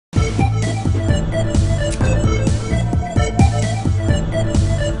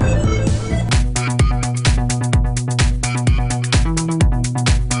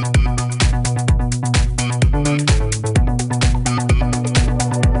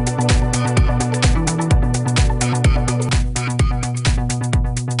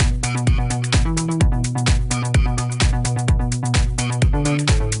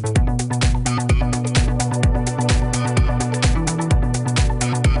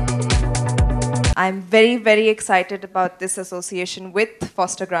I'm very, very excited about this association with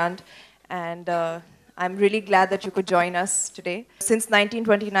Foster Grant, and I'm really glad that you could join us today. Since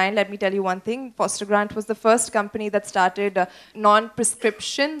 1929, let me tell you one thing, Foster Grant was the first company that started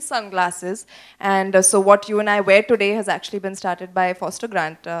non-prescription sunglasses, and so what you and I wear today has actually been started by Foster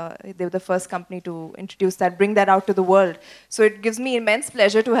Grant. They were the first company to introduce that, bring that out to the world. So it gives me immense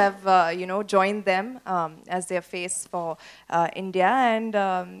pleasure to have joined them as their face for India, and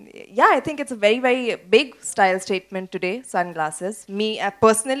yeah, I think it's a very, very big style statement today, sunglasses. Me,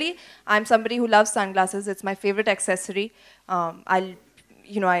 personally, I'm somebody who loves sunglasses. It's my favorite accessory. I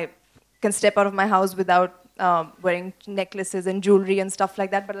can step out of my house without wearing necklaces and jewelry and stuff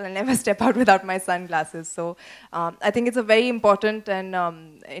like that, but I'll never step out without my sunglasses. So I think it's a very important and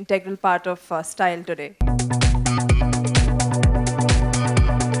integral part of style today.